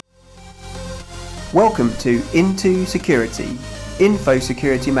Welcome to Into Security,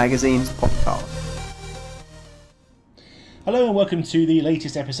 Infosecurity Magazine's podcast. Hello and welcome to the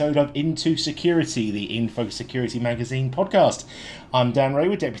latest episode of Into Security, the Infosecurity Magazine podcast. I'm Dan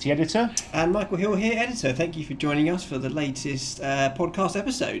Raywood, Deputy Editor. And Michael Hill here, Editor. Thank you for joining us for the latest podcast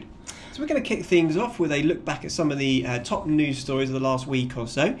episode. So we're going to kick things off with a look back at some of the top news stories of the last week or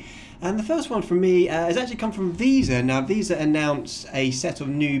so. And the first one from me has actually come from Visa. Now, Visa announced a set of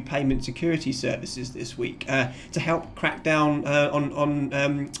new payment security services this week to help crack down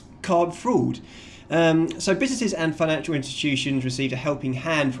on card fraud. So businesses and financial institutions received a helping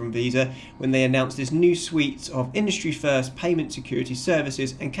hand from Visa when they announced this new suite of industry-first payment security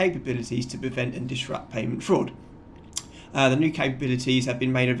services and capabilities to prevent and disrupt payment fraud. The new capabilities have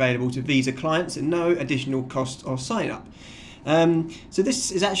been made available to Visa clients at no additional cost or sign-up. So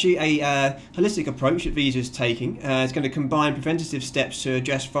this is actually a holistic approach that Visa is taking. It's going to combine preventative steps to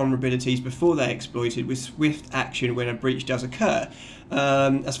address vulnerabilities before they're exploited with swift action when a breach does occur.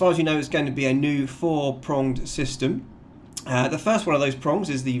 As far as you know, it's going to be a new 4-pronged system. The first one of those prongs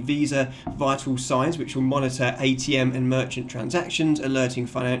is the Visa Vital Signs, which will monitor ATM and merchant transactions, alerting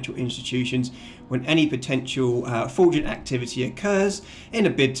financial institutions when any potential fraudulent activity occurs in a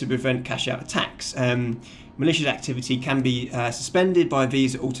bid to prevent cash-out attacks. Malicious activity can be suspended by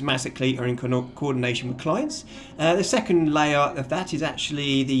Visa automatically or in coordination with clients. The second layer of that is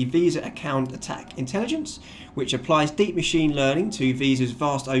actually the Visa Account Attack Intelligence, which applies deep machine learning to Visa's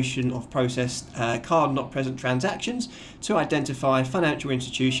vast ocean of processed card-not-present transactions to identify financial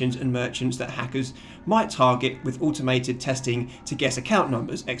institutions and merchants that hackers might target with automated testing to guess account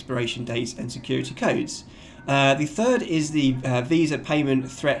numbers, expiration dates, and security codes. The third is the Visa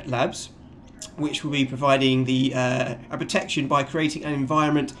Payment Threat Labs, which will be providing a protection by creating an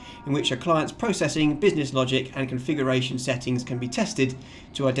environment in which a client's processing, business logic and configuration settings can be tested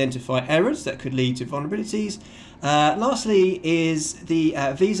to identify errors that could lead to vulnerabilities. Lastly is the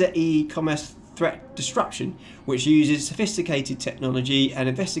Visa e-commerce threat disruption, which uses sophisticated technology and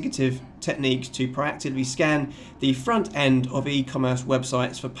investigative techniques to proactively scan the front end of e-commerce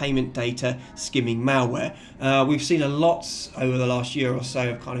websites for payment data skimming malware. We've seen a lot over the last year or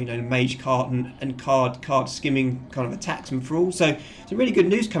so of kind of mage card and card skimming kind of attacks and fraud. So some really good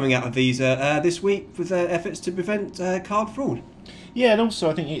news coming out of Visa this week with efforts to prevent card fraud. Yeah, and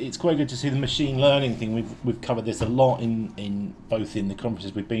also I think it's quite good to see the machine learning thing. We've covered this a lot in both in the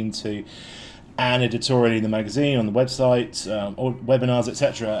conferences we've been to and editorially in the magazine, on the website, or webinars,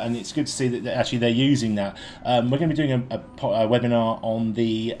 etc. And it's good to see that actually they're using that. We're going to be doing a webinar on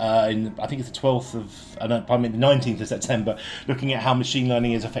the, I think it's the 19th of September, looking at how machine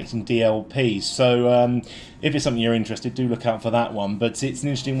learning is affecting DLP. So if it's something you're interested, do look out for that one. But it's an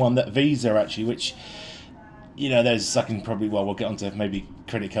interesting one that Visa actually, which, you know, we'll get onto maybe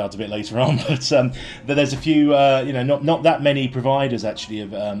credit cards a bit later on, but there's a few, not that many providers actually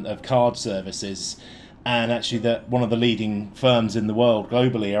of card services, and actually that one of the leading firms in the world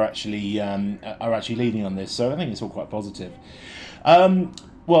globally are actually leading on this. So I think it's all quite positive.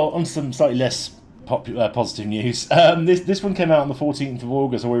 On some slightly less positive news. This one came out on the 14th of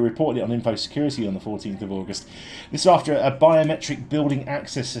August, or we reported it on Infosecurity on the 14th of August. This is after a biometric building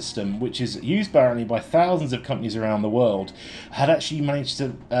access system, which is used apparently by thousands of companies around the world, had actually managed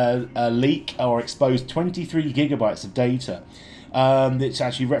to leak or expose 23 gigabytes of data. It's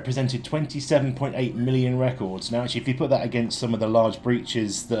actually represented 27.8 million records. Now, actually, if you put that against some of the large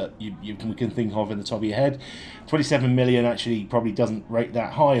breaches that we can think of in the top of your head, 27 million actually probably doesn't rate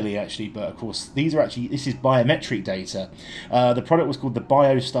that highly, actually. But of course, this is biometric data. The product was called the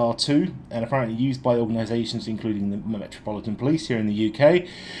BioStar 2, and apparently used by organisations including the Metropolitan Police here in the UK.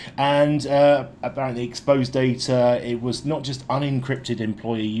 And apparently, exposed data. It was not just unencrypted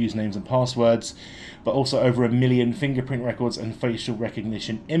employee usernames and passwords, but also over 1 million fingerprint records and facial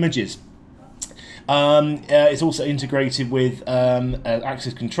recognition images. It's also integrated with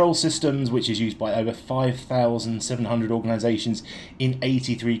access control systems, which is used by over 5,700 organisations in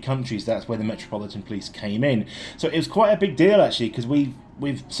 83 countries. That's where the Metropolitan Police came in. So it was quite a big deal, actually, because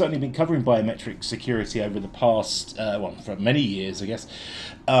we've certainly been covering biometric security over the past, for many years, I guess,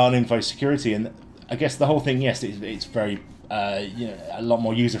 on Infosecurity. And I guess the whole thing, yes, it's very a lot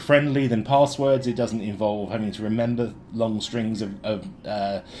more user-friendly than passwords. It doesn't involve having to remember long strings of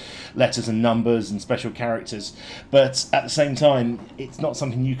letters and numbers and special characters. But at the same time, it's not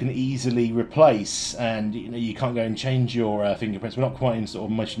something you can easily replace, and you can't go and change your fingerprints. We're not quite in sort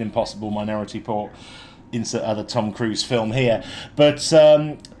of Mission Impossible Minority Report, insert other Tom Cruise film here. But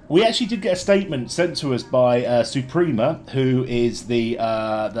We actually did get a statement sent to us by Suprema, who is the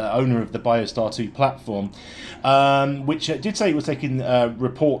owner of the Biostar 2 platform, which did say it was taking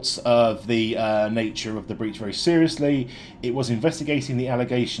reports of the nature of the breach very seriously. It was investigating the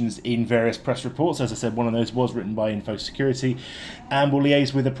allegations in various press reports. As I said, one of those was written by Infosecurity, and will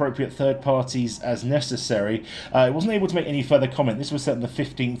liaise with appropriate third parties as necessary. It wasn't able to make any further comment. This was set on the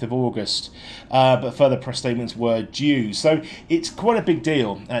 15th of August, but further press statements were due. So it's quite a big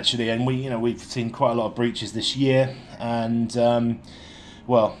deal, actually, and we've seen quite a lot of breaches this year, and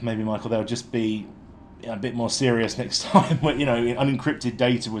well, maybe, Michael, they'll just be a bit more serious next time. But unencrypted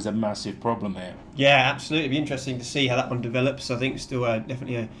data was a massive problem here. Yeah, absolutely. It'd be interesting to see how that one develops. I think still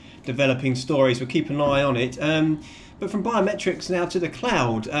definitely a developing story, so we'll keep an eye on it. But from biometrics now to the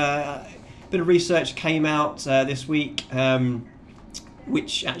cloud, a bit of research came out this week,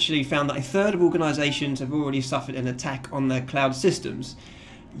 which actually found that a third of organisations have already suffered an attack on their cloud systems,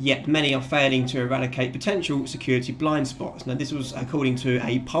 yet many are failing to eradicate potential security blind spots. Now, this was according to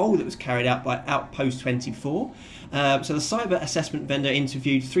a poll that was carried out by Outpost 24. So the cyber assessment vendor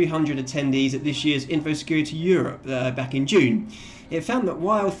interviewed 300 attendees at this year's Infosecurity Europe back in June. It found that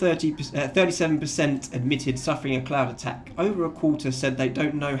while 37% admitted suffering a cloud attack, over a quarter said they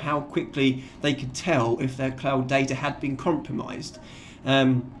don't know how quickly they could tell if their cloud data had been compromised.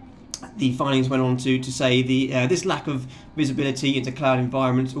 The findings went on to say this lack of visibility into cloud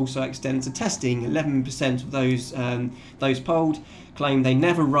environments also extends to testing. 11% of those polled claimed they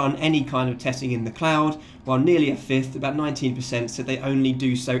never run any kind of testing in the cloud, while nearly a fifth, about 19%, said they only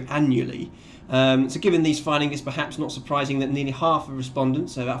do so annually. So given these findings, it's perhaps not surprising that nearly half of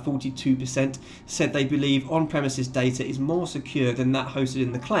respondents, so about 42%, said they believe on-premises data is more secure than that hosted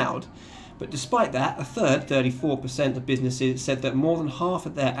in the cloud. But despite that, a third, 34% of businesses, said that more than half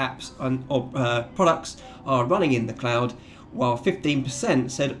of their apps or products are running in the cloud, while 15%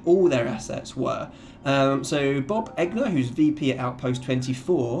 said all their assets were. So Bob Egner, who's VP at Outpost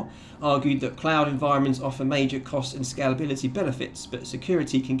 24, argued that cloud environments offer major cost and scalability benefits, but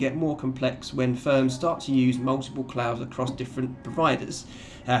security can get more complex when firms start to use multiple clouds across different providers.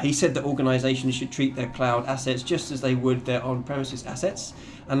 He said that organisations should treat their cloud assets just as they would their on-premises assets,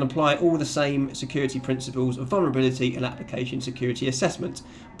 and apply all the same security principles of vulnerability and application security assessment,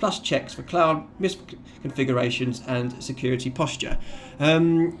 plus checks for cloud misconfigurations and security posture.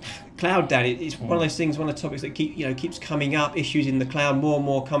 Cloud, Dan, it's one of those things, one of the topics that keeps coming up. Issues in the cloud, more and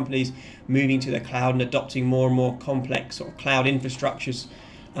more companies moving to the cloud and adopting more and more complex sort of cloud infrastructures.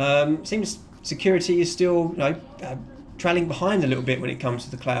 Seems security is still trailing behind a little bit when it comes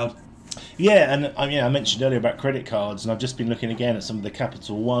to the cloud. Yeah, and I mentioned earlier about credit cards, and I've just been looking again at some of the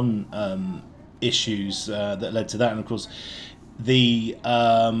Capital One issues that led to that, and of course,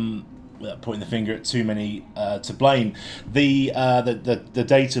 without pointing the finger at too many to blame, the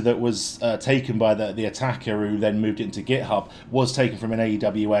data that was taken by the attacker, who then moved it into GitHub, was taken from an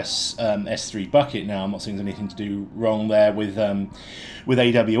AWS S3 bucket. Now, I'm not saying there's anything to do wrong there with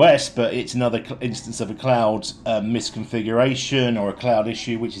AWS, but it's another instance of a cloud misconfiguration or a cloud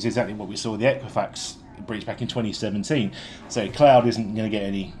issue, which is exactly what we saw with the Equifax breach back in 2017. So cloud isn't going to get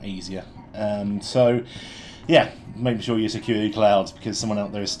any easier. So yeah, make sure you secure your clouds, because someone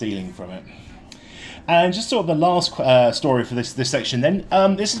out there is stealing from it. And just sort of the last story for this section then.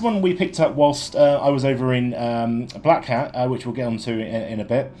 This is one we picked up whilst I was over in Black Hat, which we'll get onto in a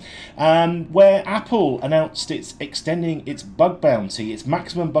bit, where Apple announced it's extending its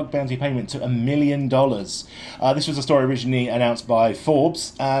maximum bug bounty payment to $1 million. This was a story originally announced by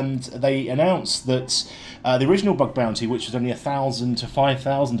Forbes, and they announced that the original bug bounty, which was only $1,000 to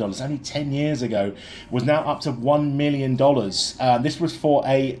 $5,000 only 10 years ago, was now up to $1 million. This was for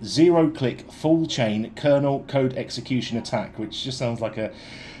a zero-click, full-chain kernel code execution attack, which just sounds like a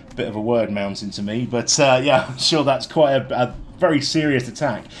bit of a word mountain to me. But yeah, I'm sure that's quite a very serious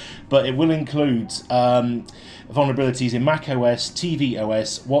attack. But it will include vulnerabilities in macOS,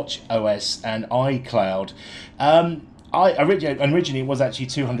 tvOS, watchOS, and iCloud. Originally it was actually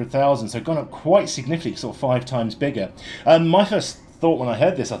 200,000, so gone up quite significantly, sort of 5 times bigger. My first thought when I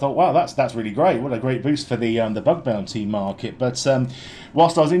heard this, I thought, wow, that's really great. What a great boost for the bug bounty market. But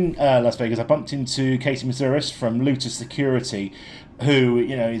whilst I was in Las Vegas, I bumped into Katie Mazuris from Lotus Security, who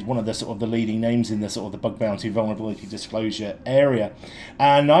is one of the sort of the leading names in the sort of the bug bounty vulnerability disclosure area.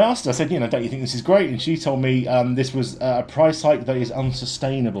 And I asked her, I said, don't you think this is great? And she told me this was a price hike that is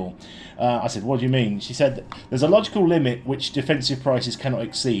unsustainable. I said, what do you mean? She said, there's a logical limit which defensive prices cannot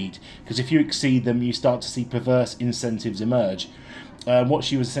exceed, because if you exceed them, you start to see perverse incentives emerge. What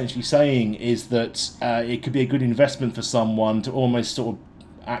she was essentially saying is that it could be a good investment for someone to almost sort of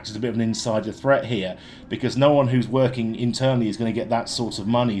act as a bit of an insider threat here, because no one who's working internally is going to get that sort of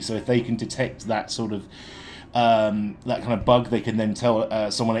money. So if they can detect that sort of that kind of bug, they can then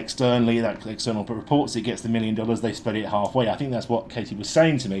tell someone externally, that external reports it, gets the $1 million, they spread it halfway. I think that's what Katie was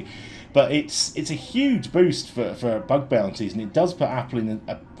saying to me. But it's a huge boost for bug bounties, and it does put Apple in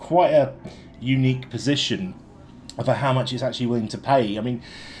quite a unique position for how much it's actually willing to pay. I mean,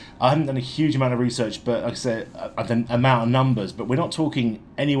 I haven't done a huge amount of research, but like I said, I've done amount of numbers, but we're not talking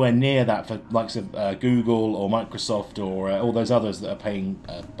anywhere near that for likes of Google or Microsoft or all those others that are paying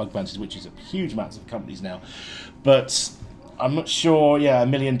bug bounties, which is a huge amounts of companies now. But I'm not sure. Yeah, $1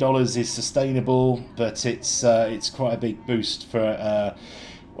 million is sustainable, but it's quite a big boost for.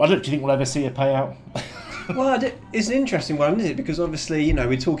 Do you think we'll ever see a payout? Well, it's an interesting one, isn't it? Because obviously,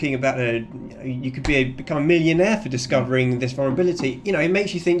 we're talking about you could become a millionaire for discovering this vulnerability. It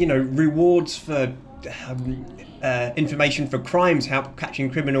makes you think. Rewards for information for crimes, how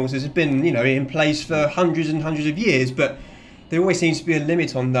catching criminals has been, in place for hundreds and hundreds of years, but there always seems to be a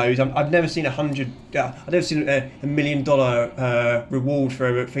limit on those. I've never seen I've never seen a $1 million reward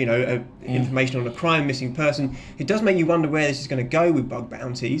for information on a crime, missing person. It does make you wonder where this is going to go with bug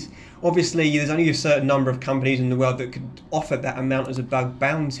bounties. Obviously, there's only a certain number of companies in the world that could offer that amount as a bug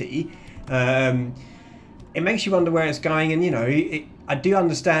bounty. It makes you wonder where it's going, and I do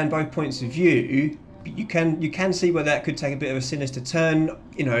understand both points of view. But you can see where that could take a bit of a sinister turn.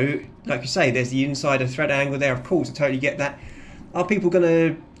 Like you say, there's the insider threat angle there. Of course, I totally get that. Are people going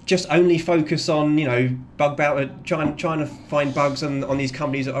to just only focus on bug bounty, trying to find bugs on these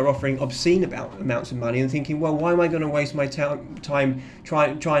companies that are offering obscene amounts of money, and thinking, well, why am I going to waste my time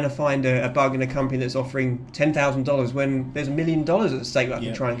trying to find a bug in a company that's offering $10,000 when there's $1 million at stake that I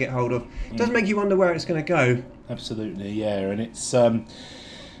can try and get hold of? It does make you wonder where it's going to go. Absolutely, yeah, and it's.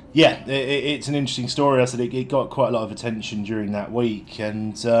 It's an interesting story. I said it got quite a lot of attention during that week,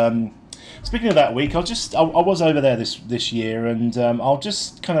 and speaking of that week, I was over there this year, and I'll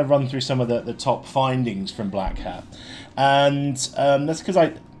just kind of run through some of the top findings from Black Hat, and that's because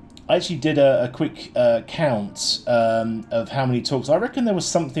I actually did a quick count of how many talks. I reckon there was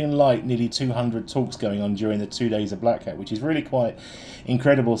something like nearly 200 talks going on during the 2 days of Black Hat, which is really quite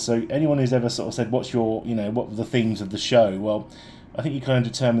incredible. So anyone who's ever sort of said, what were the themes of the show? Well, I think you kind of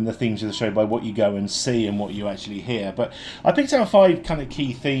determine the themes of the show by what you go and see and what you actually hear. But I picked out 5 kind of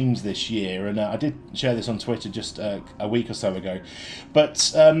key themes this year, and I did share this on Twitter just a week or so ago.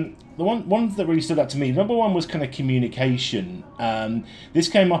 But the one that really stood out to me, number one, was kind of communication. This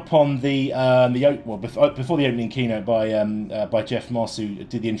came up on before the opening keynote by Jeff Moss, who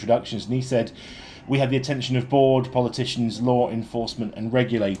did the introductions, and he said, "We have the attention of board, politicians, law enforcement, and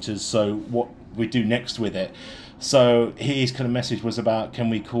regulators. So what we do next with it." So his kind of message was about, can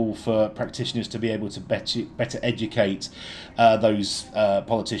we call for practitioners to be able to better educate those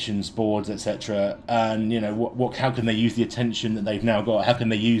politicians, boards, etc. And how can they use the attention that they've now got? How can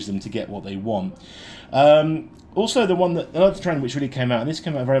they use them to get what they want? Also, another trend which really came out, and this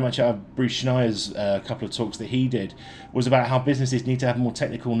came out very much out of Bruce Schneier's couple of talks that he did, was about how businesses need to have more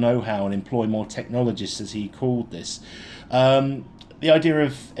technical know-how and employ more technologists, as he called this. The idea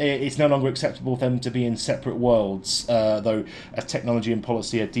of it's no longer acceptable for them to be in separate worlds, though as technology and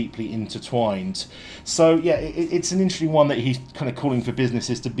policy are deeply intertwined. So yeah, it's an interesting one that he's kind of calling for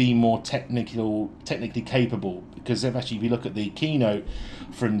businesses to be more technically capable. Because if you look at the keynote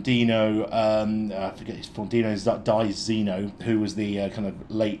from Dino, I forget his full Dino's Dies Zeno, who was the kind of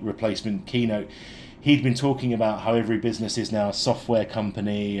late replacement keynote. He'd been talking about how every business is now a software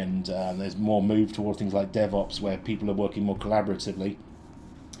company, and there's more move towards things like DevOps, where people are working more collaboratively.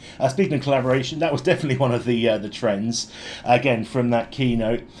 Speaking of collaboration, that was definitely one of the trends, again, from that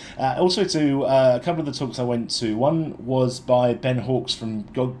keynote. Also to a couple of the talks I went to. One was by Ben Hawkes from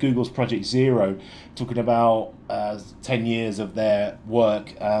Google's Project Zero, talking about 10 years of their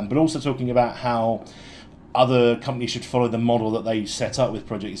work, but also talking about how other companies should follow the model that they set up with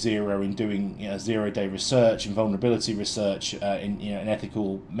Project Zero in doing zero-day research and vulnerability research in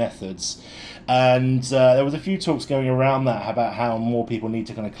ethical methods. And there was a few talks going around that about how more people need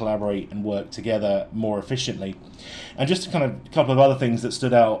to kind of collaborate and work together more efficiently. And just a couple of other things that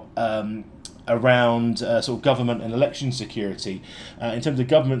stood out around sort of government and election security. In terms of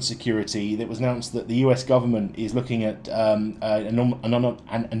government security, it was announced that the US government is looking at an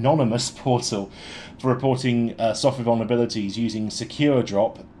anonymous portal for reporting software vulnerabilities using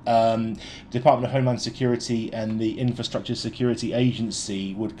SecureDrop. Department of Homeland Security and the Infrastructure Security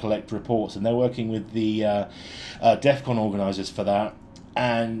Agency would collect reports, and they're working with the DEF CON organisers for that.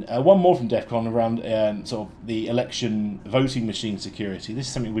 And one more from DEF CON around sort of the election voting machine security. This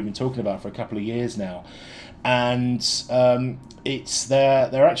is something we've been talking about for a couple of years now. and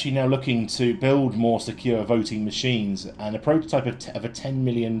they're actually now looking to build more secure voting machines, and a prototype of a $10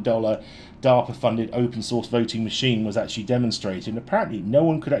 million DARPA-funded open source voting machine was actually demonstrated, and apparently no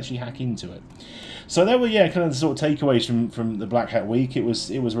one could actually hack into it. So there were kind of the sort of takeaways from the Black Hat Week. It was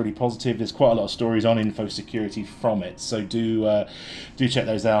really positive. There's quite a lot of stories on Infosecurity from it, so do check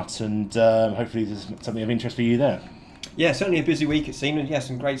those out, and hopefully there's something of interest for you there. Yeah, certainly a busy week it seemed, and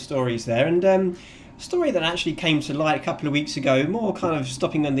some great stories there. And a story that actually came to light a couple of weeks ago, more kind of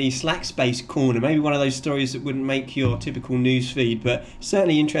stopping on the Slack space corner, maybe one of those stories that wouldn't make your typical news feed, but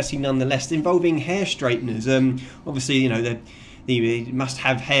certainly interesting nonetheless, involving hair straighteners. Obviously, the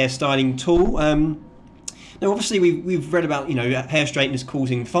must-have hair styling tool. Now, obviously, we've read about hair straighteners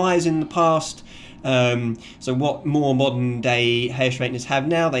causing fires in the past. So what more modern day hair straighteners have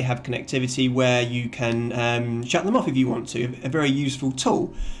now? They have connectivity where you can shut them off if you want to. A very useful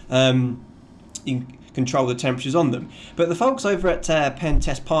tool. You can control the temperatures on them. But the folks over at Pen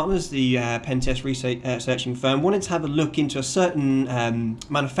Test Partners, the pen test researching firm, wanted to have a look into a certain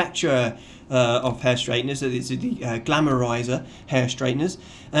manufacturer of hair straighteners, it's the Glamorizer hair straighteners,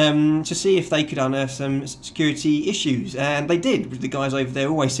 to see if they could unearth some security issues. And they did. The guys over there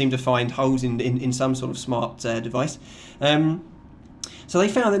always seem to find holes in some sort of smart device. So they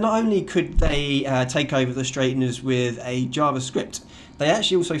found that not only could they take over the straighteners with a JavaScript, they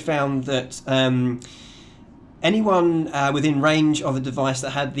actually also found that anyone within range of a device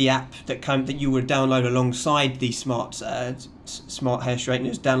that had the app that you would download alongside the smart hair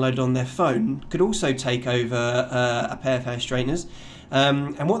straighteners downloaded on their phone could also take over a pair of hair straighteners.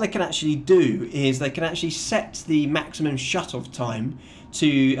 And what they can actually do is they can actually set the maximum shut-off time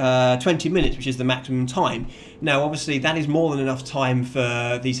to 20 minutes, which is the maximum time. Now, obviously, that is more than enough time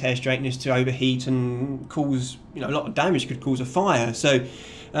for these hair straighteners to overheat and cause a lot of damage, could cause a fire. So,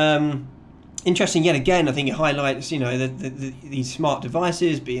 interesting yet again. I think it highlights these smart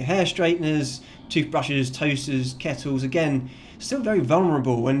devices, be it hair straighteners, toothbrushes, toasters, kettles. Again, still very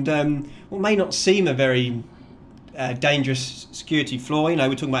vulnerable, and what may not seem a very dangerous security flaw. We're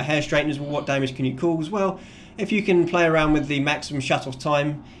talking about hair straighteners. Well, what damage can you cause? Well, if you can play around with the maximum shut-off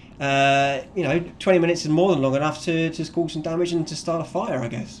time, 20 minutes is more than long enough to cause some damage and to start a fire, I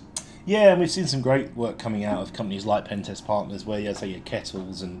guess. Yeah, and we've seen some great work coming out of companies like Pen Test Partners, where you say your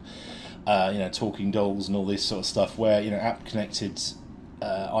kettles and talking dolls and all this sort of stuff, where app-connected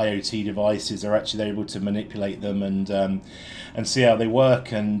IoT devices are actually able to manipulate them and see how they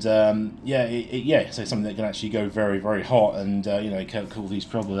work, and so something that can actually go very, very hot and cool these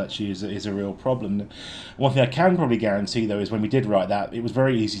problems actually is a real problem. One thing I can probably guarantee though is when we did write that, it was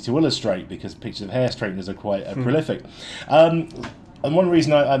very easy to illustrate because pictures of hair straighteners are quite prolific. And one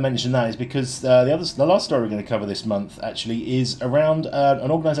reason I mentioned that is because the last story we're going to cover this month actually is around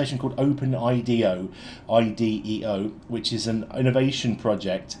an organisation called OpenIDEO, IDEO, which is an innovation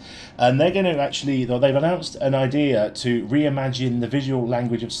project, and they're going to they've announced an idea to reimagine the visual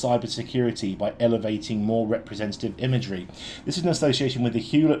language of cybersecurity by elevating more representative imagery. This is in association with the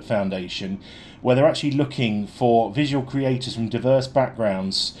Hewlett Foundation, where they're actually looking for visual creators from diverse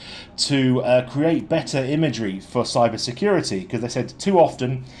backgrounds to create better imagery for cybersecurity, because they said too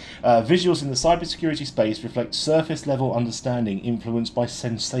often visuals in the cybersecurity space reflect surface-level understanding influenced by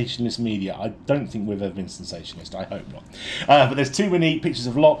sensationalist media. I don't think we've ever been sensationalist, I hope not. But there's too many pictures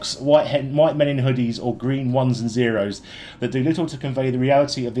of locks, white men in hoodies, or green ones and zeros that do little to convey the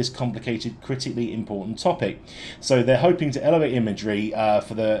reality of this complicated, critically important topic. So they're hoping to elevate imagery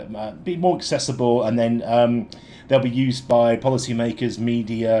be more accessible, and then they'll be used by policymakers,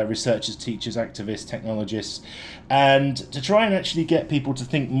 media, researchers, teachers, activists, technologists, and to try and actually get people to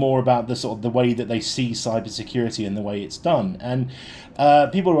think more about the way that they see cybersecurity and the way it's done. And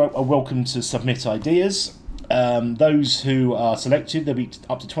people are welcome to submit ideas. Those who are selected, there'll be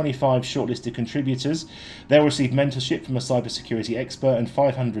up to 25 shortlisted contributors. They'll receive mentorship from a cybersecurity expert and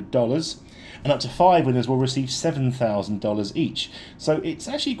 $500. And up to 5 winners will receive $7,000 each. So it's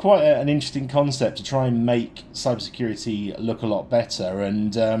actually quite an interesting concept to try and make cybersecurity look a lot better.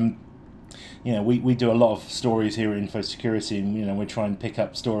 And we do a lot of stories here at Infosecurity, and we try and pick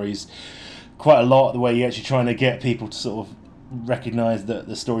up stories quite a lot the way you're actually trying to get people to sort of recognise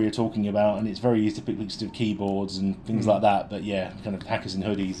the story you're talking about, and it's very easy to pick pictures of keyboards and things like that. But kind of hackers in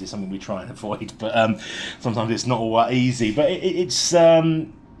hoodies is something we try and avoid. But sometimes it's not all that easy. But it's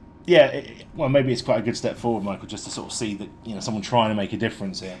maybe it's quite a good step forward, Michael, just to sort of see that someone trying to make a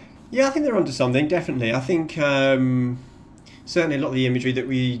difference here. Yeah, I think they're onto something, definitely. I think certainly a lot of the imagery that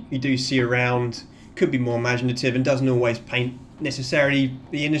we do see around could be more imaginative and doesn't always paint necessarily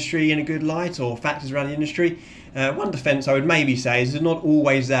the industry in a good light or factors around the industry. One defence I would maybe say is it's not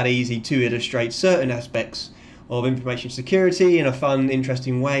always that easy to illustrate certain aspects of information security in a fun,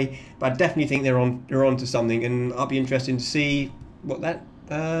 interesting way, but I definitely think they're on to something, and I'll be interested to see what that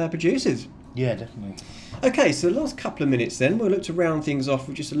produces. Yeah, definitely. Okay, so the last couple of minutes then, we'll look to round things off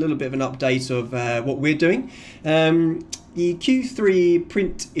with just a little bit of an update of what we're doing. The Q3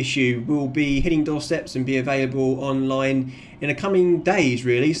 print issue will be hitting doorsteps and be available online in the coming days,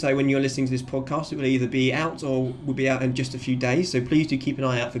 really. So when you're listening to this podcast, it will either be out or will be out in just a few days. So please do keep an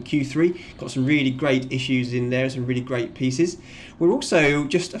eye out for Q3. Got some really great issues in there, some really great pieces. We're also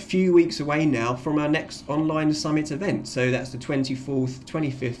just a few weeks away now from our next online summit event. So that's the 24th,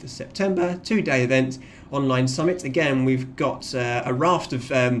 25th of September, 2-day event, online summit. Again, we've got a raft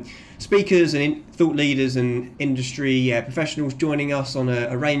of speakers and thought leaders and industry professionals joining us on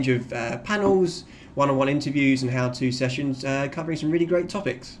a range of panels, one-on-one interviews and how-to sessions covering some really great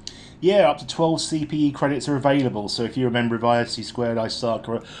topics. Yeah, up to 12 CPE credits are available. So if you're a member of ISC Squared,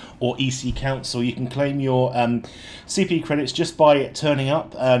 ISARC or EC Council, you can claim your CPE credits just by turning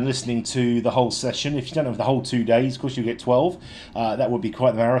up and listening to the whole session. If you don't have the whole 2 days, of course you get 12. That would be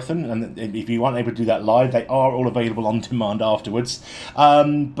quite the marathon. And if you aren't able to do that live, they are all available on demand afterwards.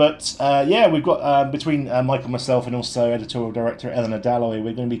 We've got between Michael, myself, and also editorial director Eleanor Dalloway,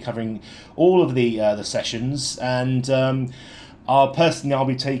 we're going to be covering all of the sessions, and personally, I'll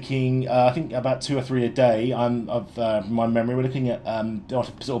be taking, I think, about 2 or 3 a day. Of my memory, we're looking at how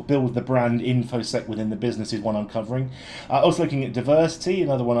to sort of build the brand Infosec within the business is one I'm covering. Also looking at diversity,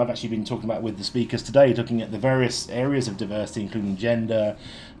 another one I've actually been talking about with the speakers today, looking at the various areas of diversity, including gender,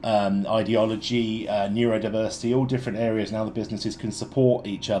 ideology, neurodiversity, all different areas and how the businesses can support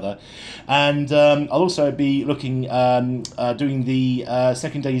each other. And I'll also be looking, doing the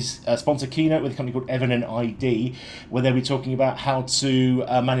second day's sponsor keynote with a company called Evan & ID, where they'll be talking about how to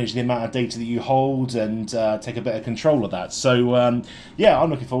manage the amount of data that you hold and take a better control of that. So I'm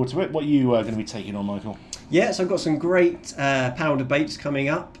looking forward to it. What are you going to be taking on, Michael? Yeah, so I've got some great panel debates coming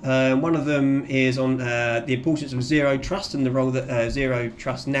up. One of them is on the importance of zero trust and the role that zero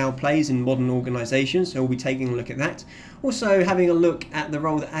trust now plays in modern organisations. So we'll be taking a look at that. Also having a look at the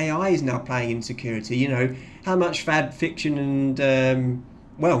role that AI is now playing in security. You know, how much fad fiction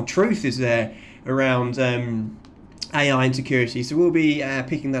and, truth is there around AI and security. So we'll be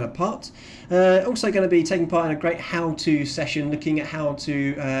picking that apart. Also going to be taking part in a great how-to session looking at how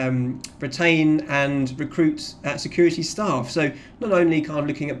to retain and recruit security staff. So not only kind of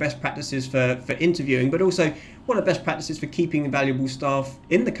looking at best practices for interviewing, but also what are best practices for keeping valuable staff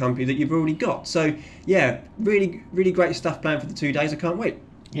in the company that you've already got. So yeah, really, really great stuff planned for the 2 days. I can't wait.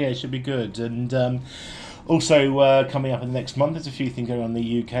 Yeah, it should be good. And also coming up in the next month, there's a few things going on in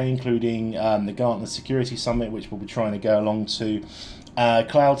the UK, including the Gartner Security Summit, which we'll be trying to go along to.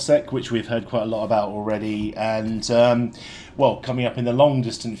 CloudSec, which we've heard quite a lot about already, and coming up in the long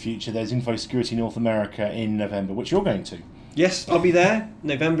distant future, there's Infosecurity North America in November, which you're going to. Yes, I'll be there,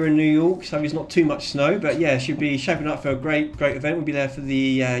 November in New York, so there's not too much snow, but yeah, should be shaping up for a great event. We'll be there for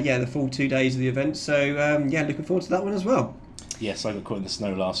the full 2 days of the event, so looking forward to that one as well. Yes, I got caught in the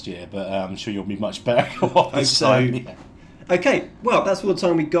snow last year, but I'm sure you'll be much better off this time. Yeah. Okay, well, that's all the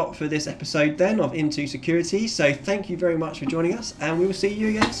time we got for this episode then of Into Security. So thank you very much for joining us, and we will see you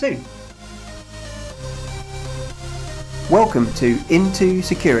again soon. Welcome to Into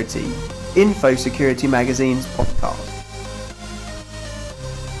Security, Infosecurity Magazine's podcast.